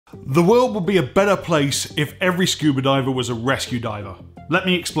The world would be a better place if every scuba diver was a rescue diver. Let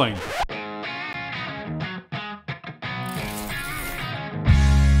me explain.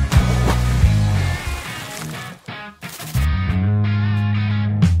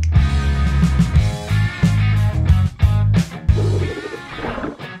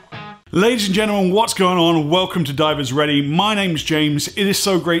 Ladies and gentlemen, what's going on? Welcome to Divers Ready. My name's James. It is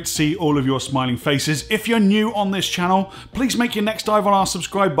so great to see all of your smiling faces. If you're new on this channel, please make your next dive on our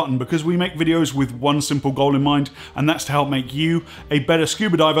subscribe button because we make videos with one simple goal in mind, and that's to help make you a better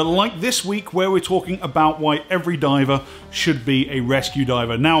scuba diver, like this week where we're talking about why every diver should be a rescue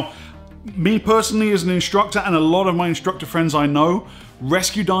diver. Now, me personally as an instructor and a lot of my instructor friends I know,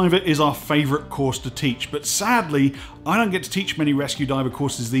 rescue diver is our favorite course to teach, but sadly I don't get to teach many rescue diver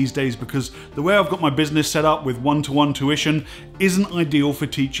courses these days because the way I've got my business set up with one-to-one tuition isn't ideal for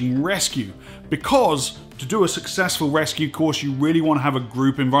teaching rescue. Because to do a successful rescue course you really want to have a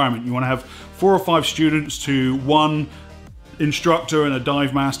group environment. You want to have 4 or 5 students to one instructor and a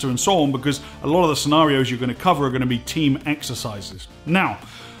dive master and so on, because a lot of the scenarios you're going to cover are going to be team exercises. Now,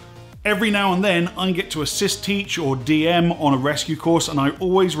 every now and then I get to assist teach or DM on a rescue course, and I'm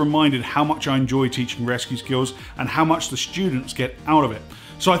always reminded how much I enjoy teaching rescue skills and how much the students get out of it.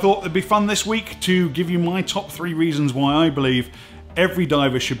 So I thought it'd be fun this week to give you my top 3 reasons why I believe every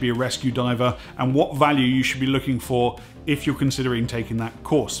diver should be a rescue diver and what value you should be looking for if you're considering taking that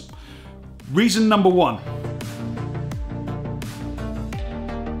course. Reason number 1.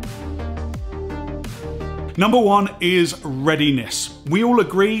 Number 1 is readiness. We all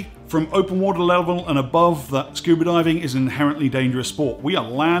agree from open water level and above that scuba diving is an inherently dangerous sport. We are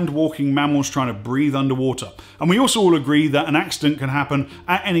land walking mammals trying to breathe underwater. And we also all agree that an accident can happen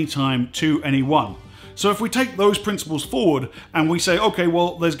at any time to anyone. So if we take those principles forward and we say, okay,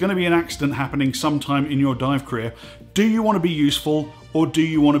 well, there's going to be an accident happening sometime in your dive career, do you want to be useful or do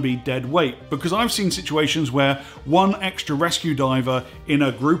you want to be dead weight? Because I've seen situations where one extra rescue diver in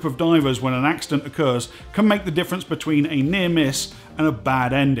a group of divers when an accident occurs can make the difference between a near miss and a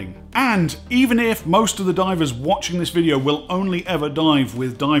bad ending. And even if most of the divers watching this video will only ever dive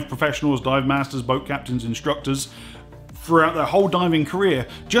with dive professionals, dive masters, boat captains, instructors, throughout their whole diving career,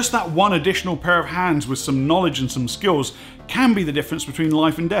 just that one additional pair of hands with some knowledge and some skills can be the difference between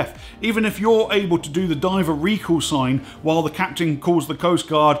life and death. Even if you're able to do the diver recall sign while the captain calls the Coast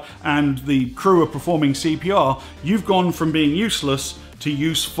Guard and the crew are performing CPR, you've gone from being useless to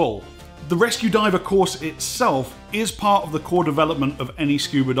useful. The rescue diver course itself is part of the core development of any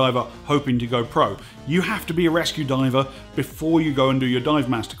scuba diver hoping to go pro. You have to be a rescue diver before you go and do your dive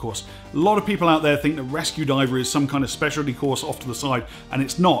master course. A lot of people out there think that rescue diver is some kind of specialty course off to the side, and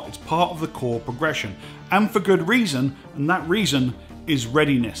it's not. It's part of the core progression, and for good reason, and that reason is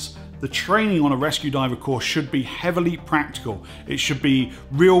readiness. The training on a rescue diver course should be heavily practical. It should be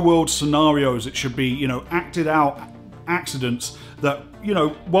real world scenarios. It should be, acted out accidents that,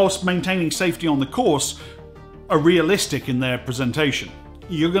 whilst maintaining safety on the course, are realistic in their presentation.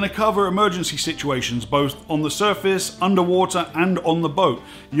 You're going to cover emergency situations both on the surface, underwater, and on the boat.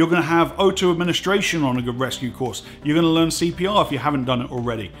 You're going to have O2 administration on a good rescue course. You're going to learn CPR if you haven't done it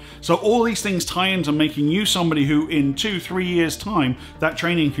already. So all these things tie into making you somebody who in 2-3 years time that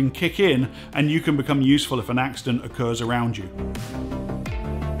training can kick in and you can become useful if an accident occurs around you.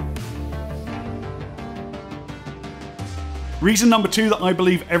 Reason number 2 that I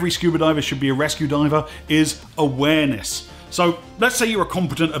believe every scuba diver should be a rescue diver is awareness. So let's say you're a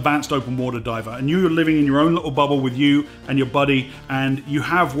competent advanced open water diver and you're living in your own little bubble with you and your buddy, and you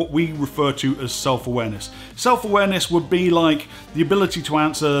have what we refer to as self-awareness. Self-awareness would be like the ability to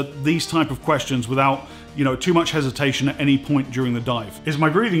answer these type of questions without too much hesitation at any point during the dive. Is my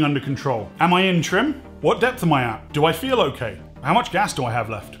breathing under control? Am I in trim? What depth am I at? Do I feel okay? How much gas do I have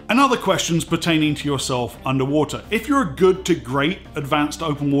left? And other questions pertaining to yourself underwater. If you're a good to great advanced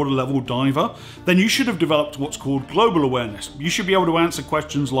open water level diver, then you should have developed what's called global awareness. You should be able to answer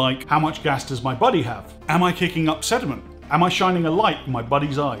questions like, how much gas does my buddy have? Am I kicking up sediment? Am I shining a light in my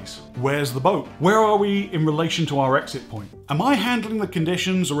buddy's eyes? Where's the boat? Where are we in relation to our exit point? Am I handling the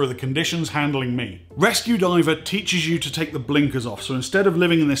conditions or are the conditions handling me? Rescue diver teaches you to take the blinkers off. So instead of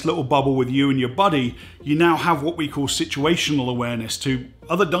living in this little bubble with you and your buddy, you now have what we call situational awareness to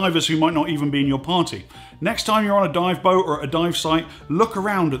other divers who might not even be in your party. Next time you're on a dive boat or at a dive site, look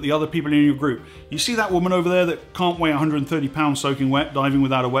around at the other people in your group. You see that woman over there that can't weigh 130 pounds soaking wet, diving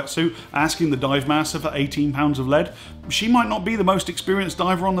without a wetsuit, asking the dive master for 18 pounds of lead? She might not be the most experienced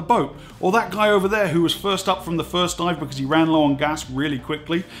diver on the boat. Or that guy over there who was first up from the first dive because he ran low on gas really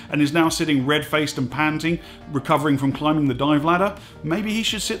quickly and is now sitting red-faced and panting, recovering from climbing the dive ladder. Maybe he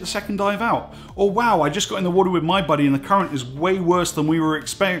should sit the second dive out. Or wow, I just got in the water with my buddy and the current is way worse than we were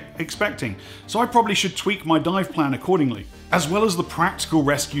expecting, so I probably should tweak my dive plan accordingly. As well as the practical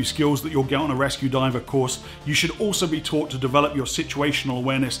rescue skills that you'll get on a rescue diver course, you should also be taught to develop your situational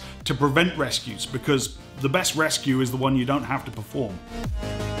awareness to prevent rescues, because the best rescue is the one you don't have to perform.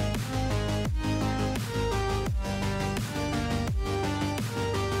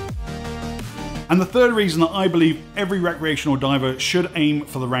 And the third reason that I believe every recreational diver should aim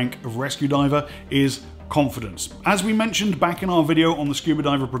for the rank of rescue diver is confidence. As we mentioned back in our video on the scuba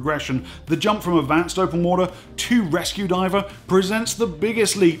diver progression, the jump from advanced open water to rescue diver presents the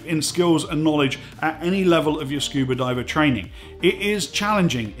biggest leap in skills and knowledge at any level of your scuba diver training. It is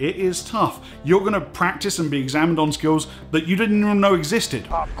challenging, it is tough. You're going to practice and be examined on skills that you didn't even know existed.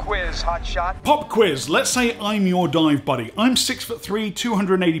 Pop quiz, hot shot. Pop quiz. Let's say I'm your dive buddy. I'm 6'3",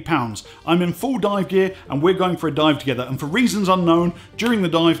 280 pounds. I'm in full dive gear and we're going for a dive together, and for reasons unknown, during the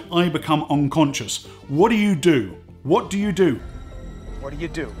dive I become unconscious. What do you do? What do you do? What do you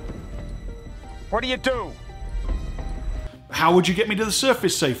do? What do you do? How would you get me to the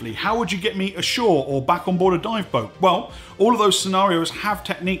surface safely? How would you get me ashore or back on board a dive boat? Well, all of those scenarios have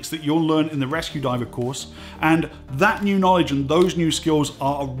techniques that you'll learn in the rescue diver course, and that new knowledge and those new skills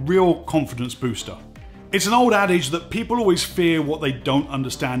are a real confidence booster. It's an old adage that people always fear what they don't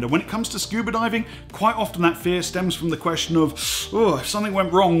understand, and when it comes to scuba diving, quite often that fear stems from the question of, oh, if something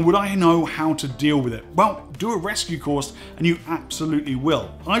went wrong, would I know how to deal with it? Well, do a rescue course and you absolutely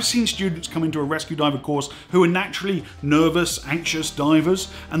will. I've seen students come into a rescue diver course who are naturally nervous, anxious divers,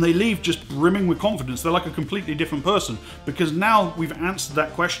 and they leave just brimming with confidence. They're like a completely different person, because now we've answered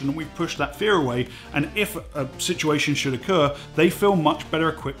that question and we've pushed that fear away, and if a situation should occur, they feel much better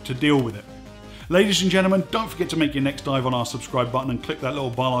equipped to deal with it. Ladies and gentlemen, don't forget to make your next dive on our subscribe button and click that little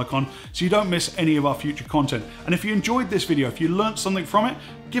bell icon so you don't miss any of our future content. And if you enjoyed this video, if you learnt something from it,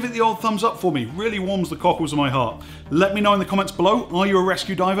 give it the old thumbs up for me. It really warms the cockles of my heart. Let me know in the comments below, are you a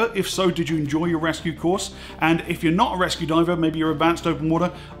rescue diver? If so, did you enjoy your rescue course? And if you're not a rescue diver, maybe you're advanced open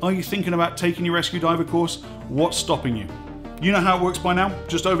water, are you thinking about taking your rescue diver course? What's stopping you? You know how it works by now.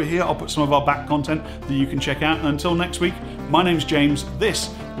 Just over here, I'll put some of our back content that you can check out. And until next week, my name's James.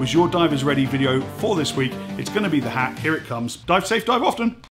 This was your Divers Ready video for this week. It's going to be the hat. Here it comes. Dive safe, dive often.